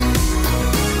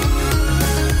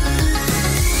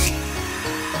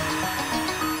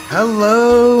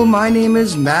Hello, my name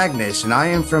is Magnus, and I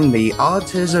am from the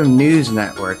Autism News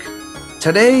Network.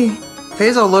 Today's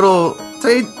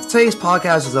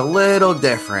podcast is a little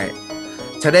different.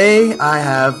 Today, I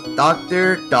have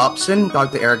Dr. Dobson,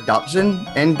 Dr. Eric Dobson,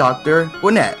 and Dr.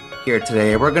 Gwynette here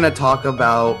today. We're going to talk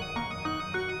about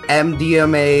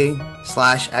MDMA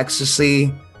 /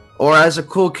 ecstasy, or as the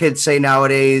cool kids say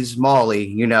nowadays, Molly,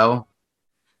 you know.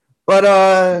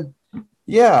 But,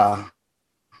 yeah.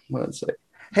 What's it?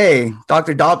 Hey,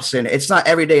 Dr. Dobson, it's not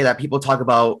every day that people talk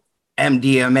about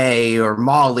MDMA or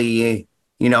Molly,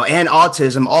 you know, and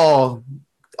autism all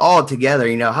together,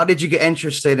 you know. How did you get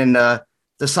interested in the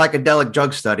psychedelic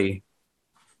drug study?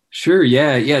 Sure.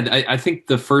 Yeah. I think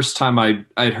the first time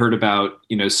I'd heard about,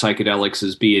 psychedelics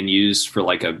as being used for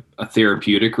like a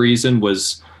therapeutic reason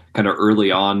was kind of early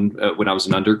on when I was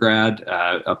an undergrad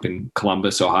up in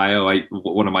Columbus, Ohio.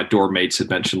 One of my dorm mates had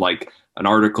mentioned like an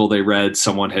article they read,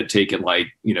 someone had taken like,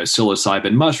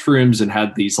 psilocybin mushrooms and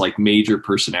had these like major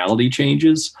personality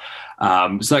changes.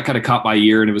 So that kind of caught my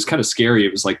ear, and it was kind of scary.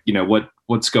 It was like,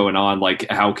 what's going on?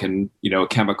 Like, how can, a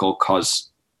chemical cause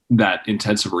that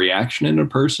intensive reaction in a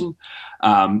person?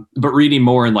 But reading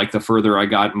more and like the further I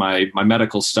got my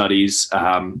medical studies,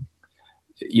 a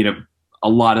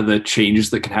lot of the changes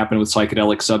that can happen with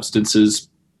psychedelic substances,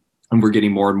 and we're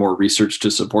getting more and more research to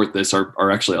support this,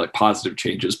 are actually like positive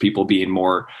changes, people being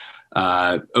more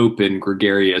open,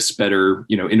 gregarious, better,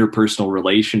 interpersonal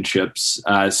relationships.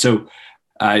 So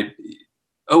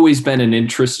always been an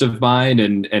interest of mine.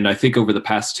 And I think over the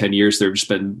past 10 years, there's just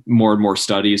been more and more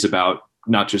studies about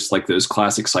not just like those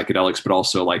classic psychedelics, but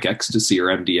also like ecstasy or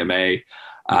MDMA.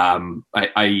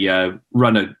 I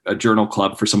run a journal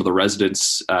club for some of the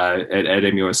residents at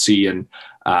MUSC, and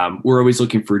we're always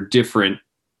looking for different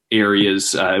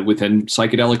areas within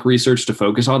psychedelic research to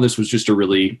focus on. This was just a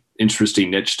really interesting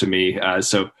niche to me. And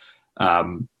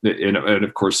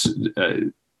of course,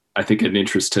 I think an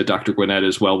interest to Dr. Gwynette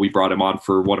as well. We brought him on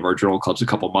for one of our journal clubs a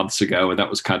couple months ago, and that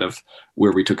was kind of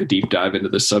where we took a deep dive into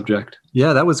this subject.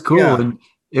 Yeah, that was cool. Yeah. And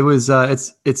it was,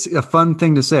 it's a fun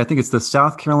thing to say. I think it's the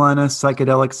South Carolina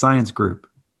Psychedelic Science Group.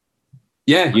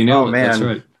 Yeah, man. That's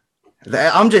right.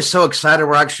 I'm just so excited.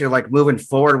 We're actually like moving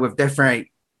forward with different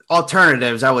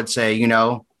alternatives, I would say,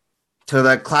 to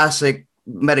the classic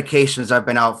medications I've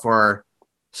been out for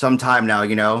some time now,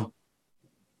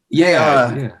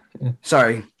 Yeah.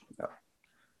 Sorry.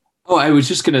 Oh, I was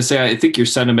just going to say, I think your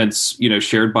sentiments,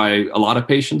 shared by a lot of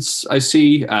patients I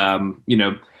see.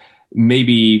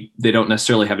 Maybe they don't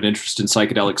necessarily have an interest in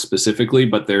psychedelics specifically,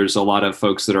 but there's a lot of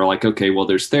folks that are like, okay, well,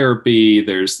 there's therapy,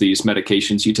 there's these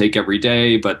medications you take every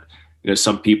day, but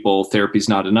some people therapy's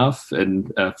not enough,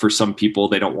 and for some people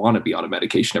they don't want to be on a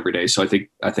medication every day. So I think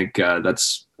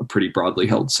that's a pretty broadly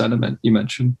held sentiment you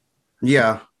mentioned.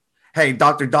 Yeah. Hey,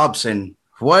 Dr. Dobson,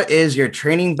 what is your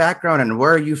training background and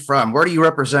where are you from? Where do you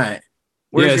represent?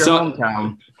 Where's your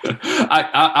hometown?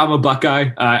 I'm a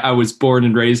Buckeye. I was born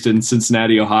and raised in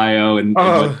Cincinnati, Ohio, and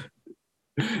I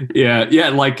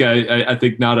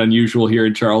think not unusual here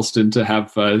in Charleston to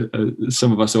have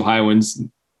some of us Ohioans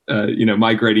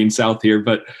migrating south here,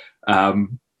 but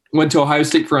went to Ohio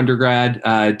State for undergrad,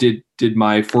 did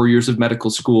my 4 years of medical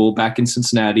school back in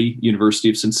Cincinnati, University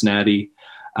of Cincinnati.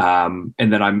 And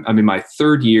then I'm in my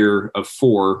third year of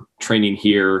 4 training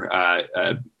here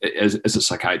as a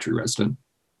psychiatry resident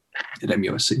at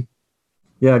MUSC.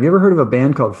 Yeah. Have you ever heard of a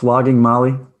band called Flogging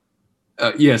Molly?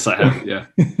 Yes, I have. Yeah.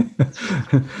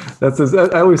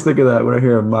 I always think of that when I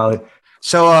hear of Molly.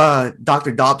 So,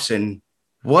 Dr. Dobson,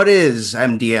 what is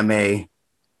MDMA?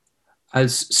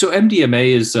 So MDMA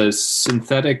is a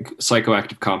synthetic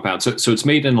psychoactive compound. So it's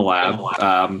made in a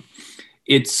lab.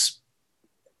 It's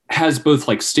has both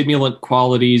like stimulant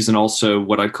qualities and also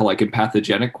what I call like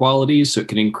empathogenic qualities. So it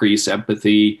can increase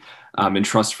empathy and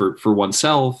trust for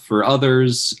oneself, for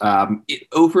others. It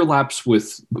overlaps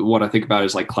with what I think about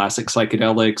as like classic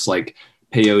psychedelics like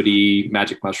peyote,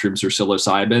 magic mushrooms, or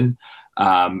psilocybin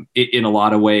in a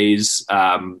lot of ways.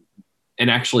 And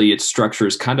actually its structure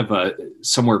is kind of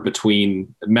somewhere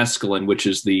between mescaline, which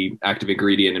is the active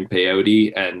ingredient in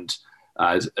peyote, and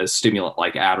a stimulant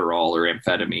like Adderall or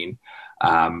amphetamine.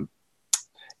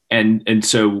 And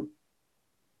so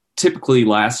typically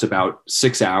lasts about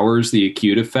 6 hours, the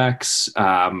acute effects.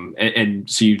 And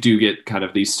so you do get kind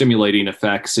of these stimulating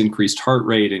effects, increased heart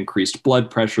rate, increased blood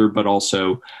pressure, but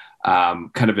also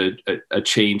kind of a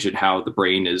change in how the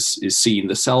brain is seeing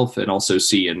the self and also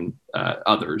seeing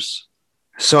others.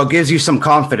 So it gives you some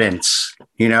confidence,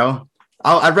 I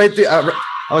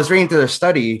was reading through the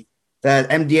study that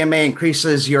MDMA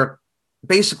increases your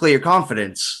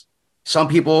confidence. Some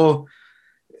people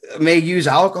may use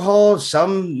alcohol.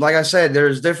 Some, like I said,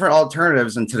 there's different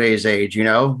alternatives in today's age.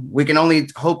 We can only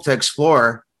hope to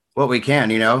explore what we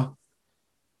can.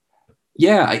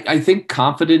 Yeah, I think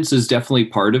confidence is definitely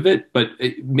part of it, but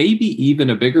maybe even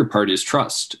a bigger part is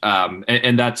trust.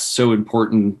 And that's so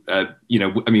important. I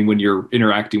mean, when you're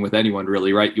interacting with anyone,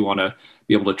 really, right? You want to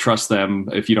be able to trust them.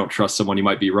 If you don't trust someone, you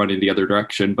might be running the other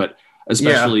direction. But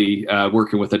especially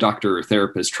working with a doctor or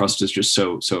therapist, trust is just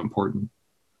so important.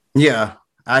 Yeah,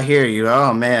 I hear you.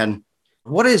 Oh, man.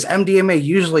 What is MDMA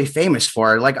usually famous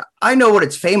for? Like, I know what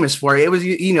it's famous for. It was,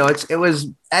 it was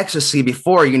ecstasy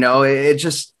before, it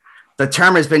just, the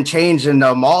term has been changed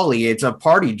into Molly. It's a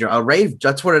party, a rave.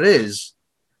 That's what it is.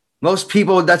 Most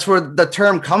people, that's where the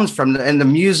term comes from, and the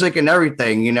music and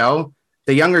everything.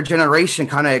 The younger generation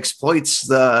kind of exploits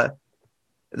the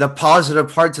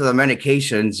positive parts of the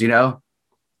medications.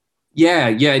 Yeah,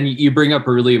 and you bring up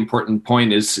a really important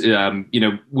point. Is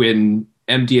when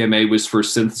MDMA was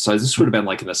first synthesized, this would have been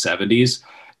like in the 70s.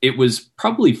 It was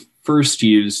probably first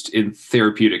used in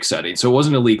therapeutic settings, so it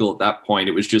wasn't illegal at that point.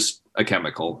 It was just a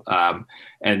chemical,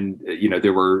 and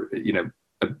there were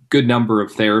a good number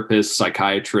of therapists,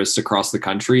 psychiatrists across the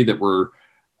country that were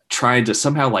trying to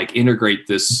somehow like integrate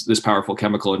this powerful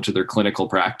chemical into their clinical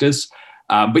practice.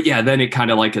 But yeah, then it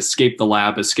kind of like escaped the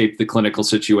lab, escaped the clinical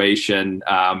situation.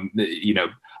 A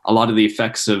lot of the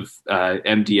effects of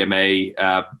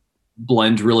MDMA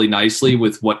blend really nicely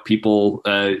with what people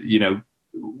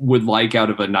would like out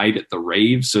of a night at the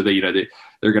rave. So that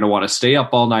they're going to want to stay up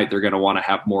all night. They're going to want to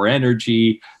have more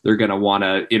energy. They're going to want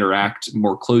to interact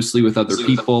more closely with other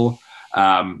people.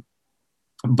 But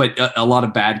a lot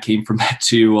of bad came from that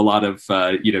too. A lot of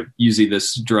using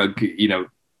this drug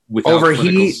without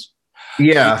overheat.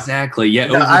 Yeah, exactly.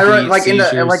 Yeah, I read in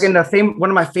the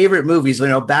one of my favorite movies,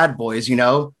 Bad Boys.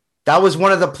 That was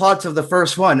one of the plots of the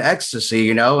first one, ecstasy.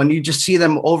 And you just see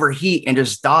them overheat and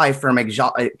just die from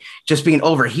just being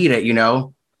overheated.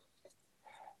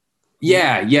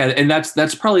 Yeah, and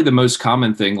that's probably the most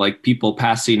common thing. Like people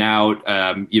passing out.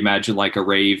 You imagine like a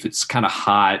rave; it's kind of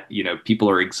hot. People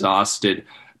are exhausted,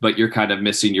 but you're kind of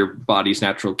missing your body's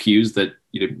natural cues that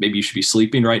maybe you should be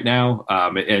sleeping right now.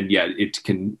 And yeah, it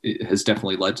has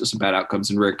definitely led to some bad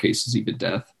outcomes in rare cases, even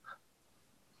death.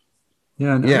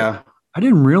 Yeah, yeah. I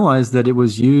didn't realize that it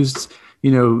was used,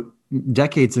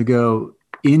 decades ago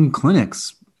in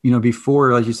clinics.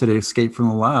 Before, like you said, it escaped from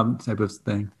the lab type of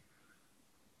thing.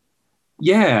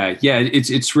 Yeah,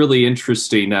 it's really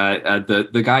interesting.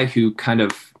 The guy who kind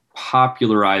of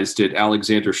popularized it,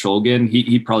 Alexander Shulgin,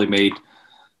 he probably made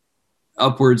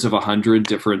upwards of 100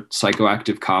 different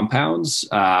psychoactive compounds.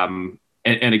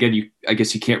 And again, I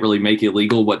guess you can't really make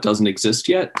illegal what doesn't exist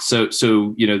yet. So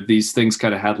these things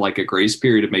kind of had like a grace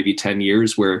period of maybe 10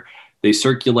 years where they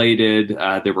circulated.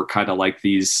 There were kind of like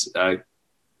these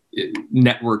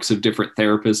networks of different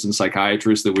therapists and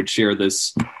psychiatrists that would share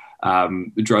this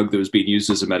drug that was being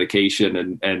used as a medication,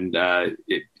 and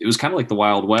it was kind of like the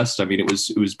Wild West. I mean, it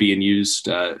was being used,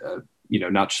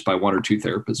 not just by one or two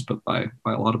therapists, but by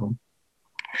a lot of them.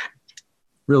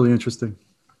 Really interesting.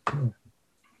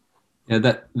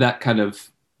 Yeah, that kind of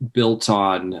built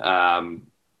on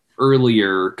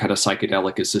earlier kind of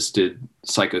psychedelic assisted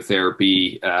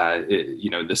psychotherapy,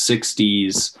 in the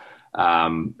 60s.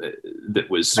 That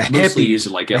was mostly used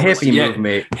in like the hippie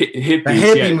movement. Hippies, the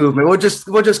hippie movement.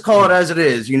 We'll just call it as it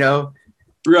is,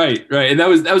 Right, and that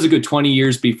was a good 20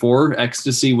 years before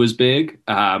ecstasy was big.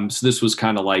 So this was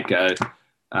kind of like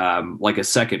a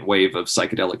second wave of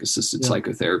psychedelic assisted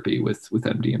psychotherapy with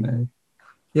MDMA.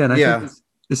 Yeah, and I think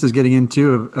this is getting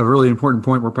into a really important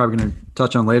point we're probably going to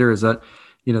touch on later, is that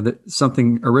that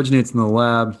something originates in the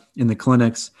lab, in the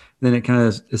clinics, then it kind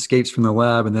of escapes from the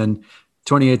lab, and then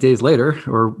 28 days later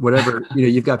or whatever,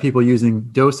 you've got people using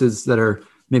doses that are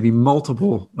maybe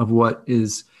multiple of what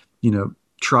is,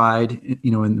 tried,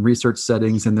 in research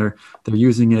settings. And they're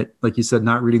using it, like you said,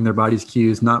 not reading their body's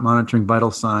cues, not monitoring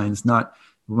vital signs, not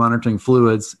monitoring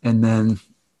fluids. And then,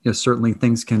 certainly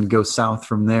things can go south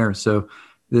from there. So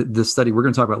the study we're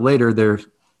going to talk about later, they're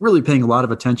really paying a lot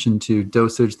of attention to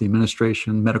dosage, the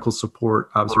administration, medical support,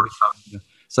 observation,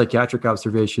 psychiatric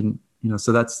observation.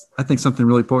 So that's, I think, something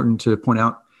really important to point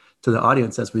out to the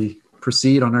audience as we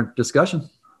proceed on our discussion.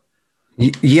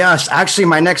 Yes. Actually,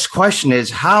 my next question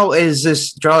is, how is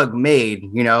this drug made?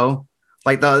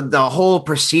 Like the whole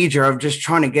procedure of just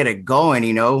trying to get it going,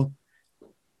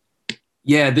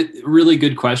 Yeah, really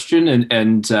good question.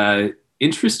 And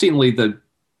interestingly, the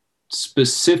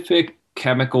specific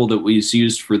chemical that was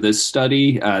used for this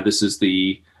study, this is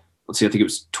I think it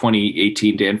was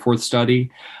 2018 Danforth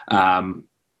study,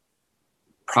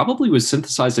 probably was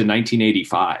synthesized in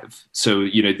 1985. So,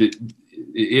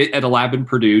 at a lab in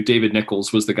Purdue. David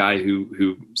Nichols was the guy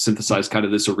who synthesized kind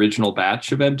of this original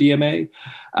batch of MDMA.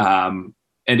 And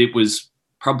it was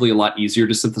probably a lot easier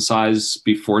to synthesize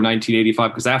before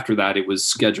 1985, because after that it was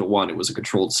Schedule 1. It was a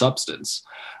controlled substance.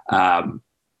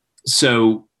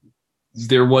 So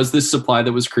there was this supply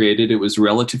that was created. It was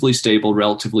relatively stable,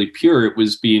 relatively pure. It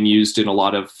was being used in a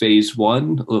lot of phase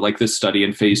 1, like this study,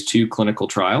 in phase 2 clinical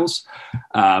trials.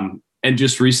 And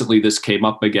just recently this came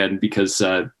up again because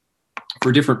for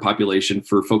a different population,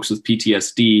 for folks with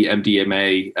PTSD,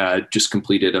 MDMA just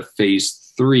completed a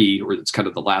phase 3, or it's kind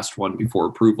of the last one before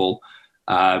approval,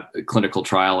 clinical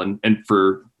trial. And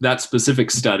for that specific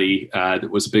study, that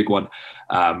was a big one,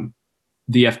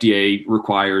 the FDA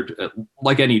required,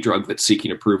 like any drug that's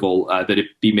seeking approval, that it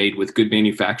be made with good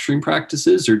manufacturing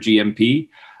practices, or GMP.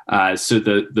 So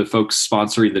the folks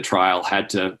sponsoring the trial had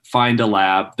to find a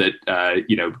lab that,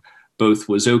 both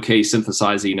was okay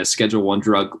synthesizing a Schedule 1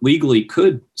 drug, legally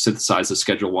could synthesize a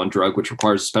Schedule 1 drug, which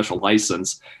requires a special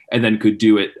license, and then could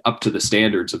do it up to the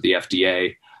standards of the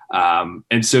FDA.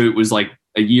 And so it was like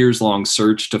a years long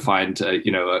search to find, a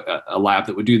lab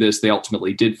that would do this. They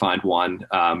ultimately did find one.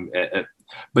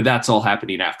 But that's all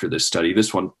happening after this study.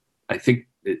 This one, I think,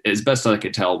 as best as I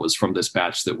could tell, was from this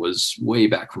batch that was way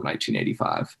back from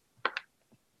 1985.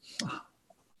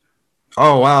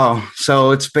 Oh, wow.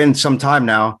 So it's been some time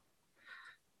now.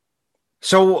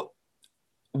 So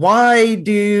why are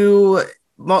you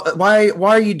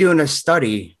doing a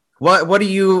study? What are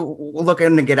you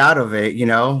looking to get out of it?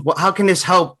 How can this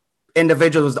help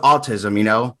individuals with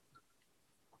autism?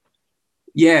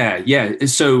 Yeah.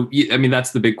 So, I mean,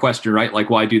 that's the big question, right? Like,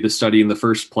 why do the study in the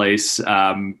first place?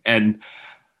 And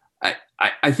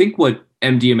I think what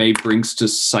MDMA brings to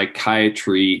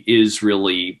psychiatry is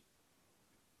really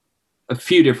a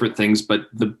few different things, but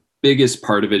the biggest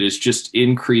part of it is just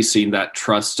increasing that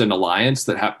trust and alliance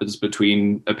that happens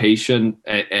between a patient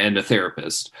and a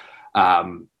therapist.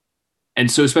 And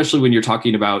so, especially when you're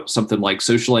talking about something like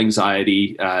social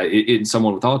anxiety in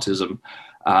someone with autism,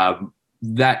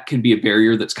 that can be a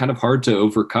barrier that's kind of hard to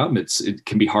overcome. It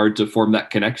can be hard to form that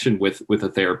connection with a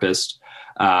therapist.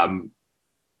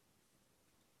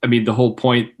 I mean, the whole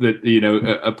point that,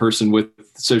 a person with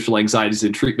social anxieties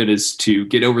in treatment is to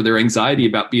get over their anxiety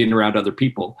about being around other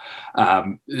people.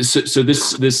 So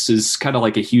this is kind of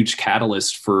like a huge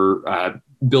catalyst for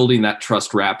building that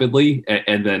trust rapidly,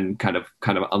 and then kind of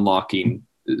unlocking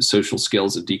social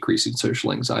skills and decreasing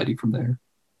social anxiety from there.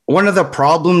 One of the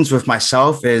problems with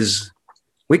myself is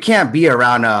we can't be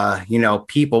around,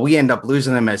 people. We end up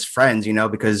losing them as friends,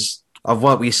 because of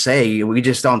what we say. We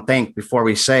just don't think before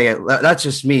we say it. That's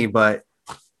just me, but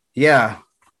yeah,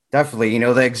 definitely.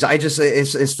 It's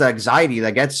the anxiety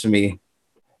that gets to me.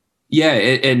 Yeah.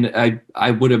 And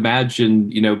I would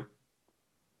imagine,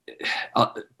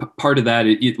 part of that,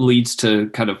 it leads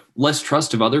to kind of less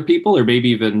trust of other people, or maybe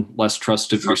even less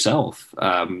trust of yourself.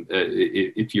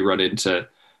 If you run into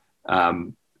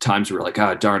times where you're like,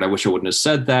 oh, darn, I wish I wouldn't have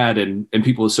said that. And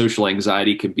people with social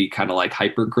anxiety can be kind of like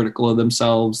hypercritical of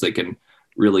themselves. They can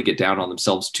really get down on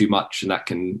themselves too much, and that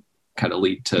can kind of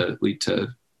lead to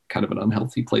kind of an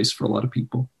unhealthy place for a lot of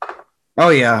people. Oh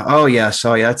yeah.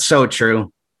 So yeah, it's so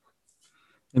true.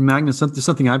 And Magnus,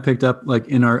 something I picked up, like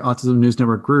in our Autism News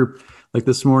Network group, like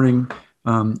this morning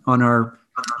on our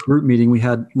group meeting, we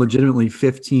had legitimately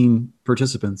 15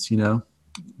 participants, And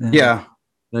yeah.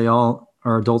 They all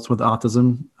are adults with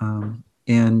autism.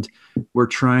 And we're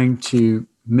trying to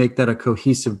make that a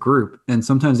cohesive group. And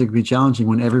sometimes it can be challenging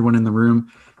when everyone in the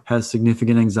room has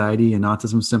significant anxiety and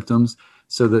autism symptoms.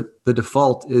 So that the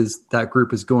default is that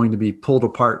group is going to be pulled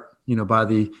apart, by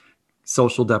the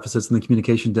social deficits and the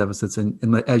communication deficits.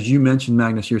 And as you mentioned,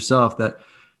 Magnus, yourself, that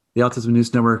the Autism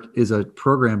News Network is a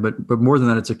program, but more than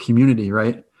that, it's a community,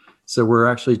 right? So we're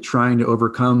actually trying to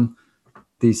overcome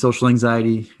the social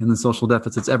anxiety and the social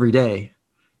deficits every day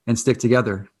and stick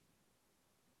together.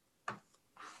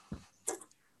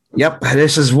 Yep.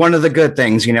 This is one of the good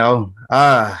things,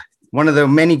 one of the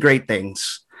many great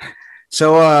things.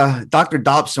 So, Dr.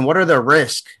 Dobson, what are the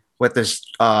risks with this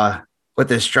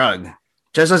drug?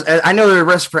 Just as I know there are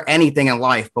risks for anything in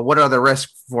life, but what are the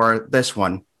risks for this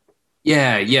one?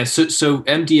 Yeah. So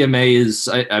MDMA is,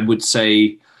 I would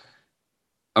say,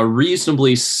 a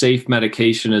reasonably safe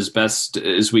medication, as best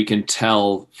as we can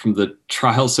tell from the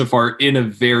trial so far, in a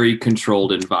very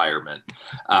controlled environment.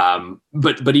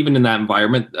 But even in that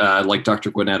environment, like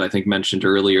Dr. Gwynette, I think, mentioned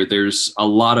earlier, there's a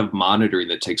lot of monitoring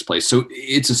that takes place. So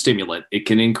it's a stimulant. It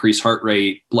can increase heart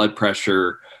rate, blood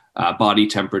pressure, body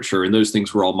temperature, and those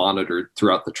things were all monitored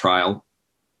throughout the trial.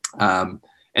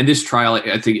 And this trial,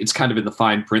 I think it's kind of in the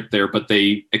fine print there, but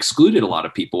they excluded a lot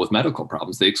of people with medical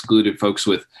problems. They excluded folks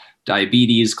with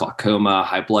diabetes, glaucoma,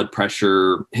 high blood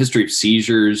pressure, history of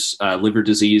seizures, liver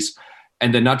disease,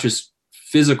 and then not just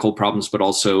physical problems, but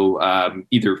also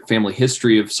either family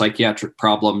history of psychiatric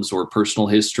problems or personal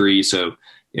history. So,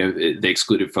 they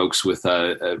excluded folks with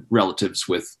relatives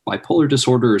with bipolar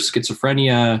disorder or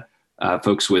schizophrenia,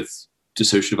 folks with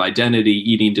dissociative identity,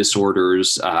 eating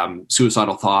disorders,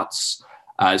 suicidal thoughts.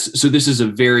 So this is a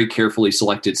very carefully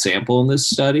selected sample in this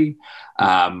study.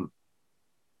 And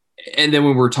then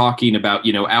when we're talking about,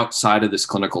 outside of this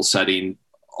clinical setting,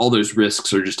 all those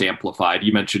risks are just amplified.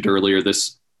 You mentioned earlier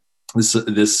this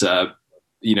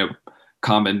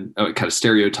common kind of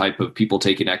stereotype of people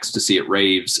taking ecstasy at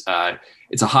raves.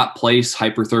 It's a hot place.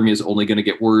 Hyperthermia is only going to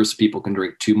get worse. People can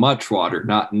drink too much water,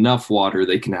 not enough water.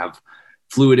 They can have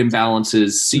fluid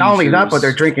imbalances. Seizures. Not only that, but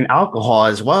they're drinking alcohol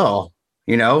as well.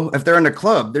 If they're in a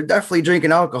club, they're definitely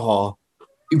drinking alcohol.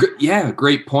 Yeah,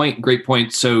 great point. Great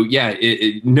point. So yeah,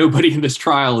 nobody in this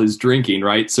trial is drinking,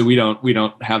 right? So we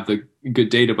don't have the good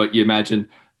data, but you imagine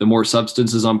the more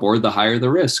substances on board, the higher the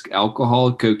risk.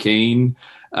 Alcohol, cocaine,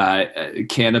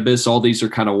 cannabis, all these are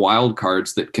kind of wild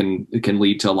cards that can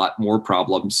lead to a lot more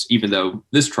problems, even though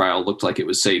this trial looked like it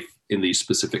was safe in these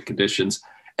specific conditions.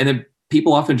 And then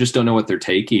people often just don't know what they're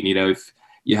taking. If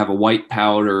you have a white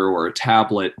powder or a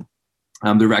tablet,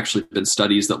 there have actually been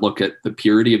studies that look at the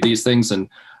purity of these things, and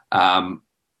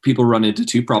people run into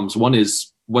two problems. One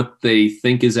is what they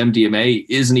think is MDMA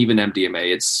isn't even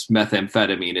MDMA. It's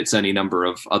methamphetamine. It's any number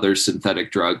of other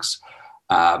synthetic drugs.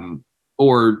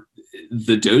 Or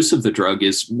the dose of the drug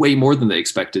is way more than they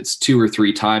expect. It's 2 or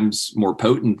 3 times more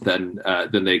potent than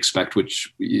they expect,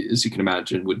 which, as you can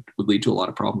imagine, would lead to a lot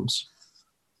of problems.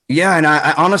 Yeah, and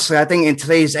I honestly, I think in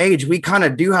today's age, we kind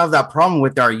of do have that problem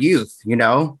with our youth.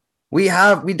 We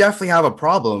definitely have a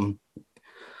problem.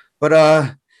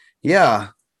 But yeah.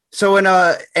 So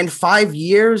in 5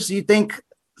 years, do you think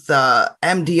the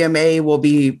MDMA will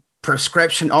be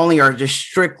prescription only, or just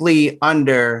strictly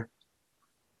under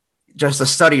just a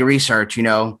study research,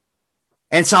 in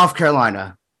South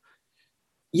Carolina?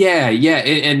 Yeah.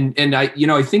 And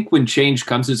I think when change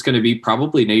comes, it's going to be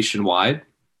probably nationwide.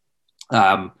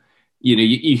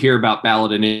 You hear about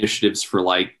ballot initiatives for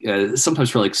sometimes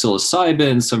for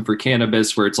psilocybin, some for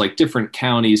cannabis, where it's like different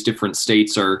counties, different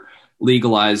states are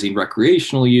legalizing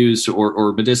recreational use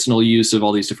or medicinal use of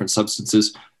all these different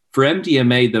substances. For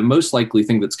MDMA, the most likely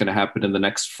thing that's going to happen in the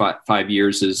next 5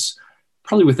 years is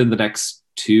probably within the next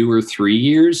 2 or 3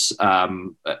 years.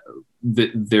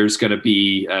 There's going to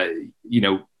be,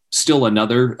 still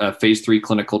another phase 3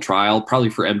 clinical trial,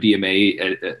 probably for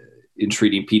MDMA in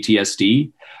treating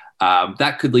PTSD.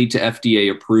 That could lead to FDA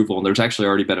approval. And there's actually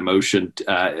already been a motion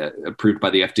approved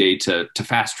by the FDA to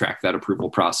fast track that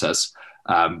approval process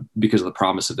because of the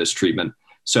promise of this treatment.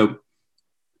 So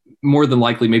more than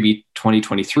likely, maybe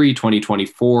 2023,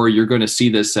 2024, you're going to see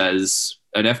this as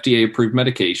an FDA approved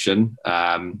medication.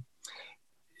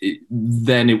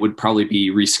 Then it would probably be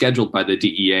rescheduled by the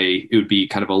DEA. It would be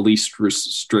kind of a least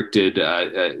restricted,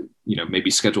 maybe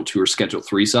Schedule 2 or Schedule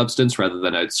 3 substance, rather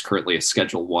than it's currently a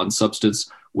Schedule 1 substance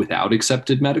without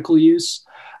accepted medical use.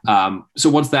 So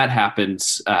once that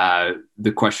happens,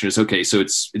 the question is, okay, so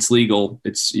it's legal.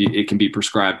 It can be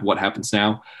prescribed. What happens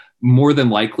now? More than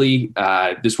likely,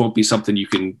 this won't be something you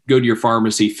can go to your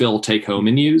pharmacy, fill, take home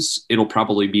and use. It'll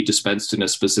probably be dispensed in a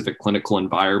specific clinical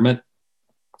environment,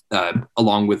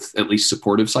 along with at least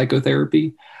supportive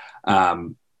psychotherapy.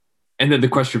 And then the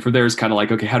question from there is kind of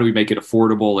like, okay, how do we make it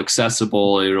affordable,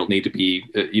 accessible? It'll need to be,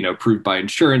 approved by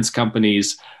insurance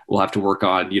companies. We'll have to work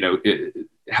on,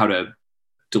 how to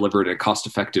deliver it in a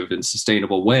cost-effective and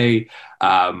sustainable way.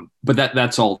 But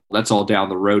that's all down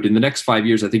the road. In the next 5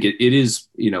 years, I think it is,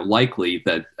 likely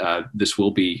that this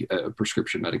will be a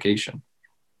prescription medication.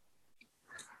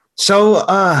 So,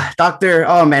 Doctor,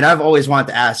 oh man, I've always wanted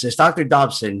to ask this. Dr.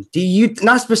 Dobson, do you,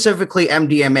 not specifically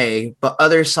MDMA, but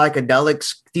other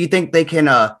psychedelics, do you think they can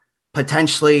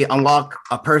potentially unlock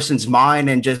a person's mind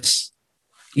and just,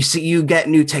 you get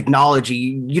new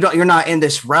technology, you're not in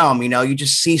this realm, you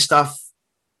just see stuff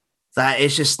that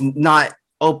it's just not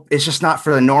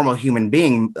for the normal human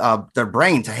being, their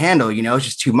brain to handle, it's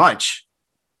just too much.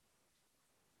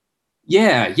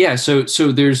 Yeah. So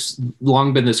there's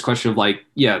long been this question of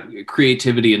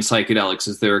creativity and psychedelics.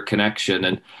 Is there a connection?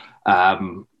 And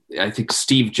I think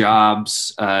Steve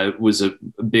Jobs was a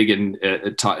big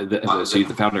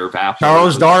the founder of Apple.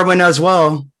 Charles Darwin as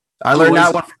well. I learned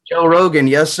that one from Joe Rogan.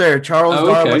 Yes, sir. Charles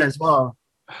Darwin as well.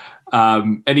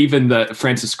 And even the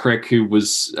Francis Crick, who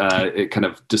was kind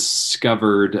of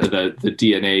discovered the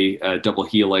DNA double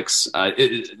helix,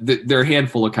 there are a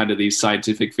handful of kind of these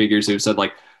scientific figures who said,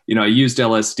 like, I used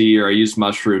LSD or I used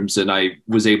mushrooms and I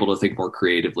was able to think more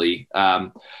creatively.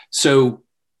 So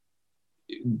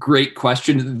great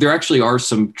question. There actually are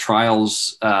some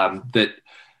trials that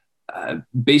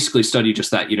basically study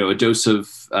just that, a dose of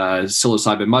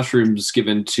psilocybin mushrooms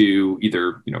given to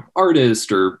either,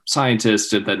 artists or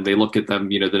scientists, and then they look at them,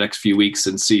 the next few weeks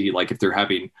and see like if they're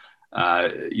having,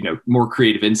 more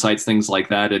creative insights, things like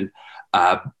that. And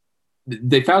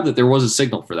they found that there was a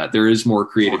signal for that. There is more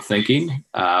creative thinking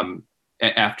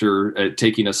after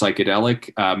taking a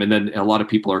psychedelic. And then a lot of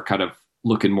people are kind of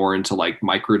looking more into like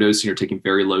microdosing or taking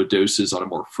very low doses on a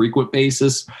more frequent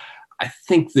basis. I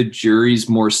think the jury's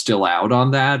more still out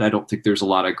on that. I don't think there's a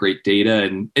lot of great data,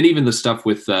 and even the stuff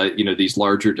with these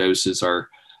larger doses are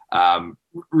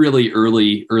really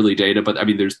early data. But I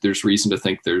mean, there's reason to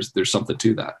think there's something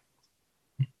to that.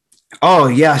 Oh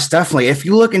yes, definitely. If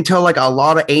you look into like a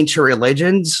lot of ancient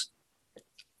religions,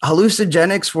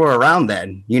 hallucinogenics were around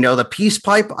then. The peace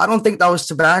pipe. I don't think that was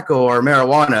tobacco or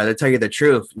marijuana, to tell you the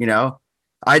truth.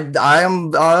 I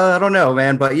don't know,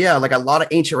 man, but yeah, like a lot of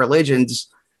ancient religions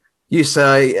used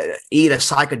to eat a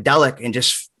psychedelic and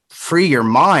just free your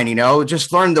mind,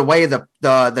 just learn the way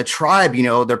the tribe,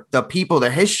 the people, the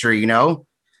history,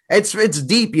 it's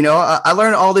deep, I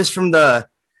learned all this from I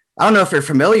don't know if you're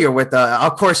familiar with,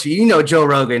 of course, Joe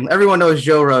Rogan, everyone knows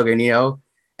Joe Rogan,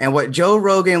 and what Joe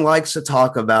Rogan likes to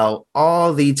talk about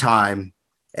all the time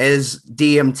is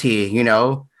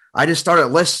DMT, I just started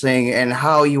listening and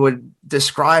how you would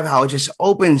describe how it just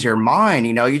opens your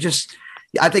mind,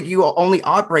 I think you only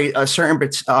operate a certain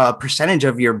percentage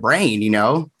of your brain,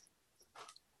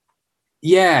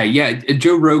 Yeah.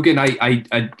 Joe Rogan,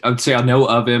 I would say I know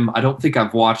of him. I don't think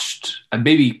I've watched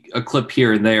maybe a clip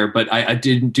here and there, but I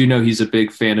do know he's a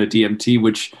big fan of DMT,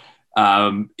 which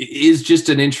is just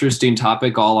an interesting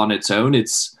topic all on its own.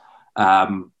 It's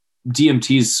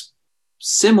DMT's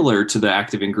similar to the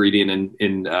active ingredient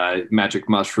in magic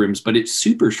mushrooms, but it's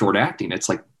super short acting. It's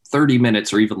like 30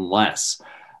 minutes or even less.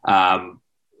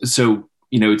 So,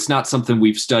 it's not something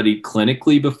we've studied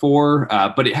clinically before,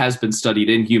 but it has been studied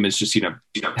in humans, just,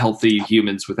 healthy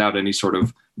humans without any sort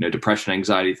of, depression,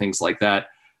 anxiety, things like that,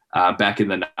 back in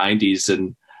the 90s.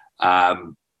 And,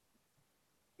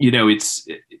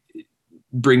 it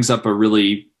brings up a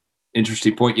really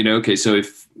interesting point, okay, so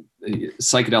if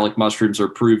psychedelic mushrooms are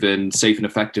proven safe and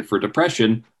effective for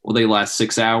depression, well, they last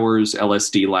 6 hours,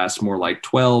 LSD lasts more like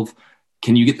 12.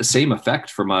 Can you get the same effect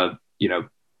from a,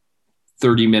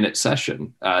 30-minute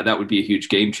session? That would be a huge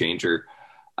game changer.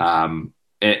 And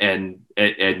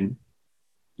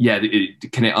yeah,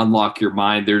 can it unlock your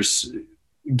mind? There's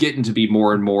getting to be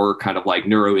more and more kind of like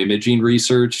neuroimaging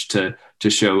research to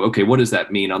show, okay, what does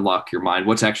that mean? Unlock your mind.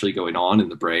 What's actually going on in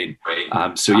the brain?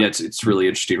 So yeah, it's really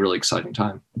interesting, really exciting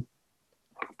time.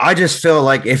 I just feel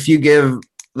like if you give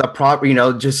the proper,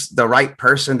 just the right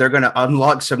person, they're going to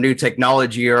unlock some new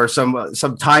technology or some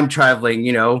time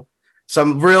traveling,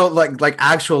 some real like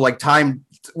actual like time.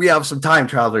 We have some time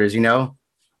travelers, Yeah.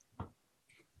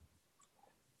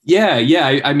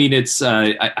 I mean, it's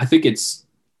I think it's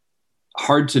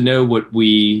hard to know what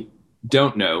we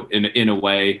don't know in a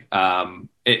way.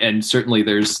 And certainly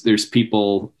there's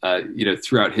people,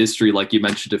 throughout history, like you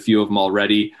mentioned a few of them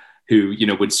already, who,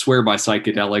 would swear by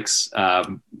psychedelics.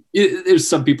 There's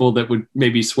some people that would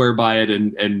maybe swear by it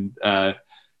and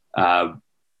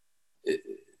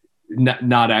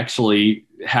not actually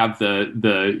have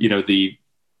the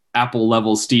Apple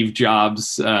level Steve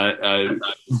Jobs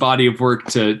body of work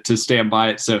to stand by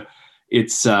it. So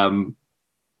it's I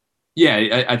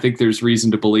think there's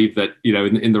reason to believe that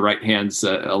in the right hands,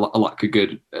 a lot of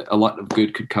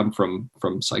good could come from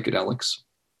psychedelics.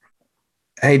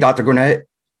 Hey, Dr. Gwynette.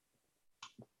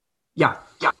 Yeah.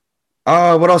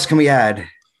 What else can we add?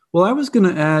 Well, I was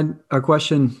going to add a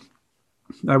question.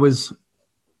 I was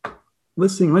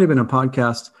listening, might have been a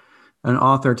podcast, an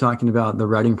author talking about the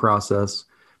writing process,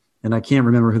 and I can't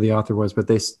remember who the author was, but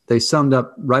they summed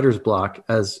up writer's block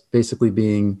as basically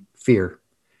being fear.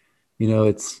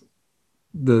 It's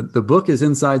the book is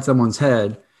inside someone's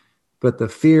head, but the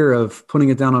fear of putting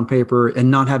it down on paper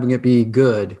and not having it be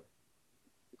good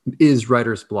is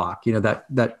writer's block.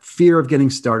 That fear of getting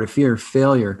started, fear of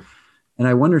failure. And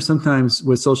I wonder sometimes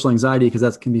with social anxiety, because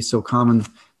that can be so common,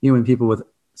 in people with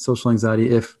social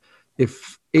anxiety,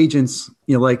 if agents,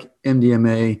 like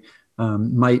MDMA,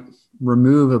 might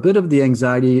remove a bit of the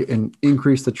anxiety and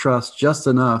increase the trust just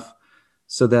enough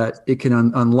so that it can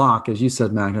unlock, as you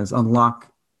said, Magnus,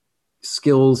 unlock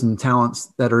skills and talents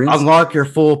that are unlock your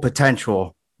full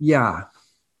potential. Yeah.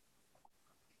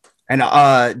 And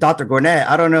Dr. Gwynette,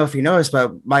 I don't know if you noticed,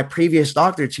 but my previous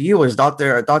doctor to you was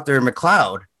Dr.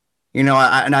 McLeod. You know,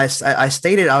 I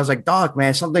stated, I was like, Doc,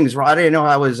 man, something's wrong. I didn't know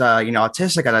I was,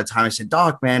 autistic at that time. I said,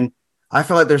 Doc, man, I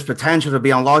feel like there's potential to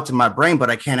be unlocked in my brain, but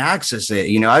I can't access it.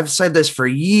 You know, I've said this for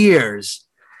years.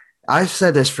 I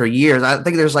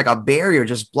think there's like a barrier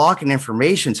just blocking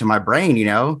information to my brain, you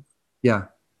know? Yeah.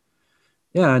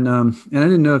 Yeah. And I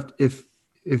didn't know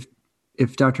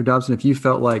if Dr. Dobson, if you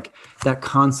felt like that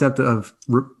concept of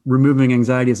removing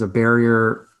anxiety as a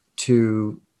barrier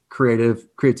to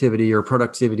creativity or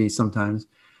productivity sometimes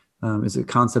is a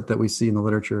concept that we see in the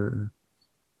literature.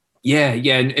 Yeah.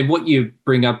 And what you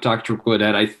bring up, Dr.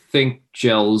 Gwynette, I think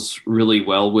gels really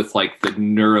well with like the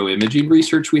neuroimaging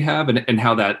research we have and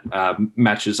how that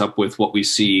matches up with what we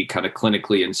see kind of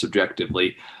clinically and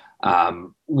subjectively.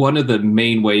 One of the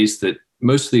main ways that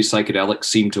most of these psychedelics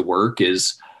seem to work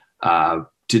is to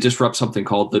disrupt something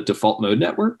called the default mode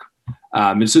network.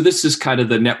 And so this is kind of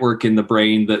the network in the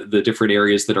brain, the different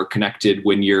areas that are connected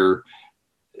when you're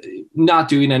not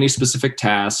doing any specific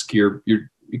task. You're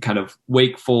kind of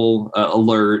wakeful,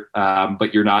 alert,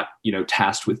 but you're not,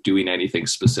 tasked with doing anything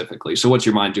specifically. So what's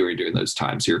your mind doing during those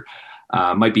times? You're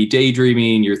might be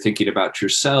daydreaming. You're thinking about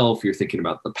yourself. You're thinking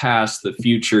about the past, the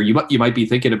future. You might be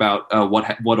thinking about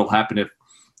what'll happen if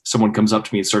someone comes up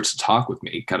to me and starts to talk with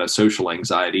me, kind of social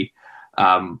anxiety.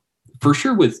 For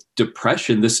sure with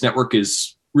depression, this network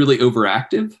is really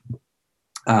overactive.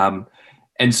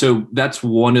 And so that's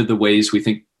one of the ways we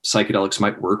think psychedelics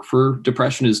might work for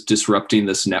depression, is disrupting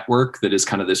this network that is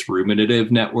kind of this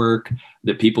ruminative network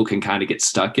that people can kind of get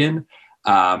stuck in.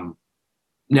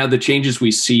 Now, the changes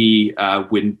we see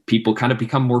when people kind of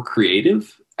become more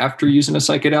creative after using a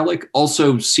psychedelic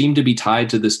also seem to be tied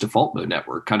to this default mode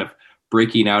network, kind of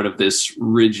breaking out of this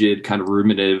rigid kind of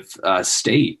ruminative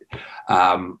state.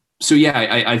 So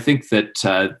yeah, I think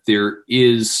that there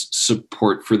is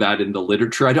support for that in the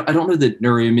literature. I don't know that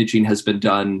neuroimaging has been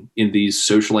done in these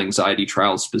social anxiety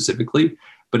trials specifically,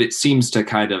 but it seems to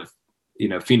kind of,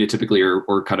 phenotypically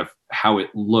or kind of how it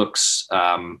looks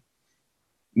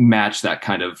match that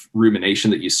kind of rumination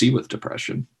that you see with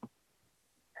depression.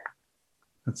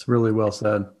 That's really well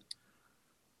said.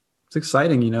 It's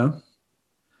exciting,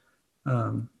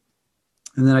 And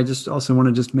then I just also want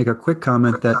to just make a quick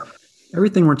comment that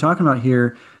everything we're talking about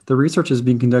here, the research is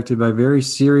being conducted by very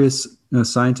serious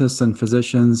scientists and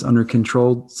physicians under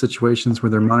controlled situations where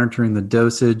they're monitoring the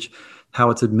dosage, how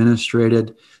it's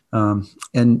administered.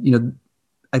 And,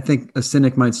 I think a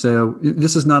cynic might say, oh,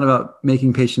 this is not about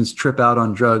making patients trip out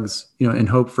on drugs, and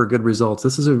hope for good results.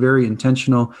 This is a very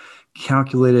intentional,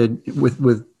 calculated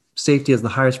with safety as the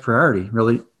highest priority,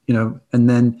 really, and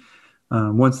then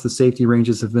once the safety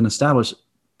ranges have been established,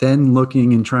 then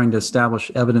looking and trying to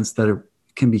establish evidence that it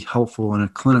can be helpful in a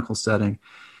clinical setting.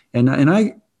 And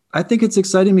I think it's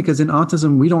exciting because in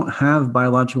autism, we don't have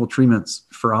biological treatments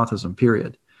for autism,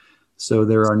 period. So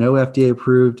there are no FDA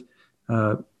approved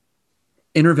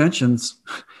interventions,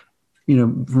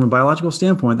 from a biological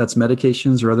standpoint, that's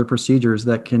medications or other procedures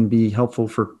that can be helpful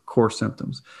for core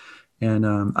symptoms. And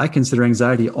I consider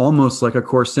anxiety almost like a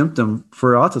core symptom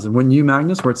for autism. Wouldn't you,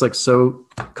 Magnus, where it's like so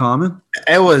common?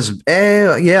 It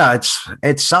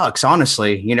sucks,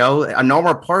 honestly. A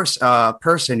normal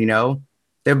person,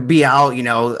 they'll be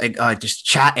out, just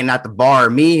chatting at the bar.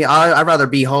 Me, I'd rather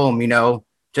be home,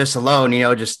 just alone,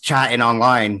 just chatting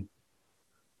online.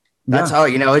 That's how,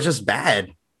 it's just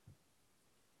bad.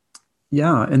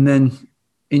 Yeah. And then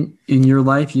in your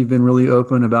life, you've been really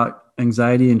open about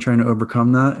anxiety and trying to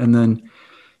overcome that. And then,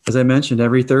 as I mentioned,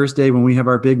 every Thursday when we have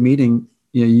our big meeting,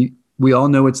 we all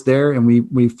know it's there and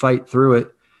we fight through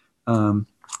it. And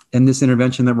this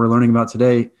intervention that we're learning about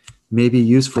today may be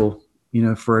useful,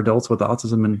 for adults with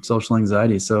autism and social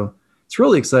anxiety. So it's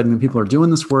really exciting that people are doing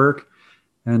this work.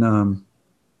 And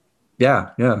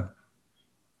yeah.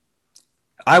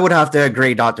 I would have to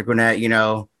agree, Dr. Gwynette,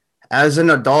 as an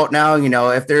adult now,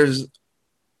 if there's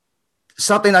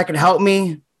something that can help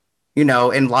me,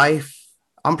 in life,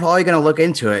 I'm probably going to look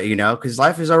into it, because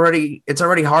life is already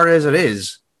hard as it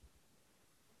is.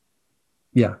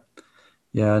 Yeah.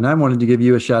 Yeah. And I wanted to give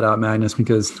you a shout out, Magnus,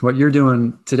 because what you're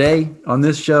doing today on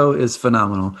this show is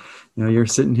phenomenal. You're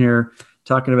sitting here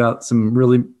talking about some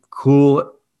really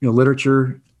cool,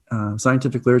 literature,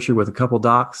 scientific literature with a couple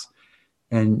docs,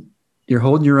 and you're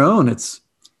holding your own. It's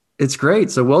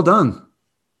great. So well done.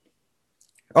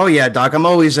 Oh yeah, Doc. I'm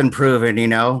always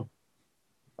improving,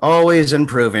 always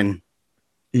improving.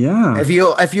 Yeah. If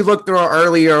you look through our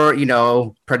earlier,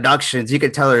 productions, you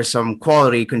could tell there's some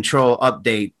quality control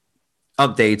update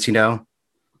updates, you know?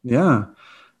 Yeah.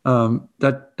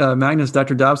 Magnus,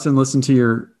 Dr. Dobson listened to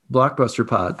your Blockbuster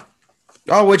pod.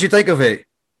 Oh, what'd you think of it?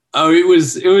 Oh, it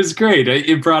was great.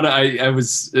 I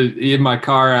was in my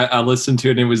car. I listened to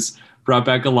it, and it brought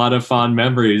back a lot of fond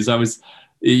memories.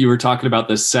 You were talking about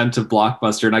the scent of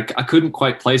Blockbuster, and I couldn't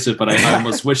quite place it, but I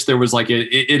almost wish there was like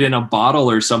it in a bottle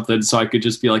or something, so I could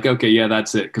just be like, okay, yeah,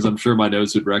 that's it, because I'm sure my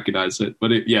nose would recognize it.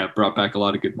 But it brought back a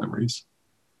lot of good memories.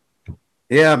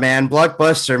 Yeah, man,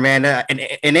 Blockbuster, man,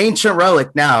 an ancient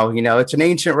relic now. You know, it's an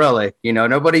ancient relic. You know,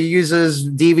 nobody uses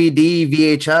DVD,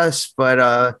 VHS,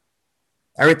 but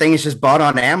everything is just bought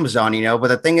on Amazon. You know, but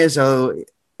the thing is,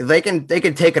 they can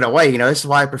take it away. You know, this is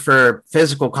why I prefer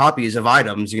physical copies of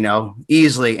items. You know,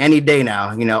 easily any day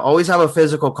now. You know, always have a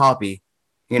physical copy.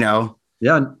 You know.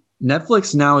 Yeah,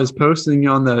 Netflix now is posting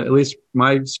on at least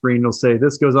my screen will say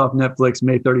this goes off Netflix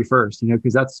May 31st. You know,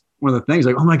 because that's one of the things.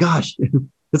 Like, oh my gosh,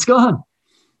 it's gone.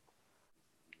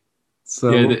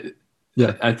 So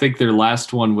yeah, I think their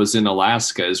last one was in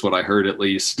Alaska, is what I heard at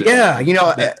least. Yeah, you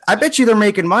know, I bet you they're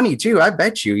making money too. I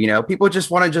bet you, you know, people just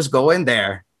want to just go in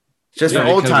there, just for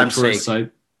old time's sake.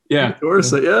 Site. Yeah,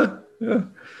 tourist site. Yeah.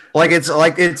 Like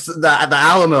it's the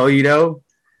Alamo, you know.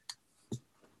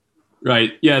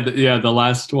 Right. Yeah. The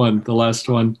last one. But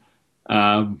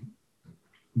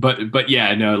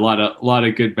yeah, no, a lot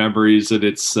of good memories, and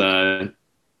it's.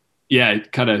 Yeah,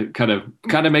 it kind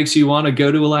of makes you want to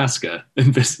go to Alaska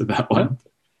and visit that one.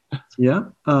 Yeah.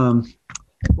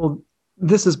 Well,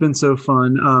 this has been so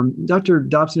fun. Dr.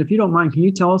 Dobson, if you don't mind, can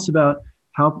you tell us about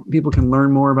how people can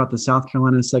learn more about the South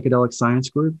Carolina Psychedelic Science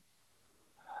Group?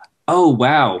 Oh,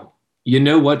 wow. You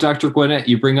know what, Dr. Gwynette,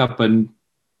 you bring up an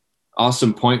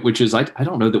awesome point, which is I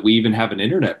don't know that we even have an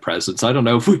internet presence. I don't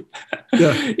know if we.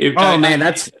 Yeah. Man,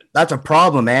 that's a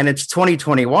problem, man. It's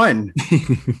 2021.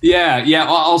 Yeah.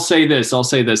 I'll say this.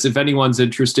 If anyone's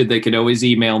interested, they can always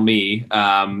email me.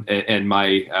 And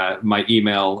my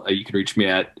email, you can reach me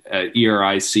at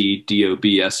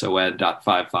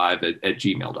ericdobson.55 at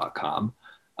gmail.com.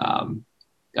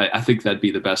 I think that'd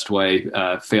be the best way.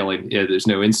 Failing, there's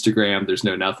no Instagram, there's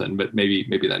no nothing, but maybe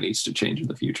that needs to change in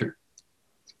the future.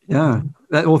 Yeah.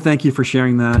 Well, thank you for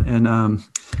sharing that. And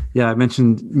I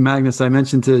mentioned Magnus. I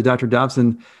mentioned to Dr.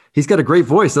 Dobson, he's got a great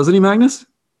voice, doesn't he, Magnus?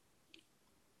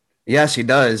 Yes, he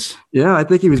does. Yeah, I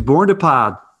think he was born to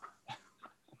pod.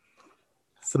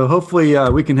 So hopefully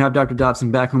we can have Dr.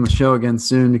 Dobson back on the show again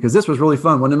soon, because this was really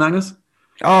fun, wasn't it, Magnus?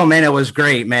 Oh, man, it was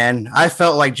great, man. I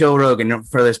felt like Joe Rogan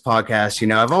for this podcast. You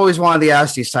know, I've always wanted to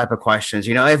ask these type of questions.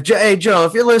 You know, hey, Joe,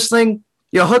 if you're listening,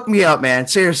 hook me up, man.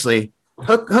 Seriously,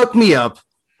 hook me up.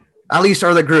 At least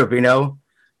are the group, you know?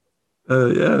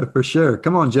 Yeah, for sure.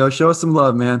 Come on, Joe. Show us some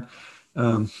love, man.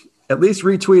 At least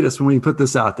retweet us when we put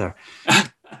this out there.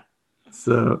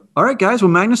 So, all right, guys.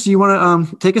 Well, Magnus, do you want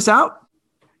to take us out?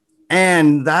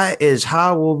 And that is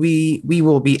how we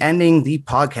will be ending the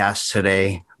podcast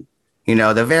today. You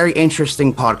know, the very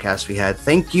interesting podcast we had.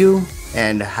 Thank you,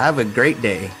 and have a great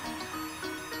day.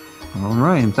 All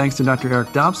right. And thanks to Dr.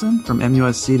 Eric Dobson from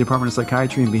MUSC Department of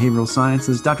Psychiatry and Behavioral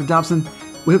Sciences. Dr. Dobson,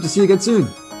 we hope to see you again soon.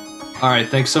 All right.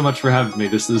 Thanks so much for having me.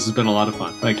 This has been a lot of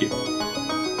fun. Thank you.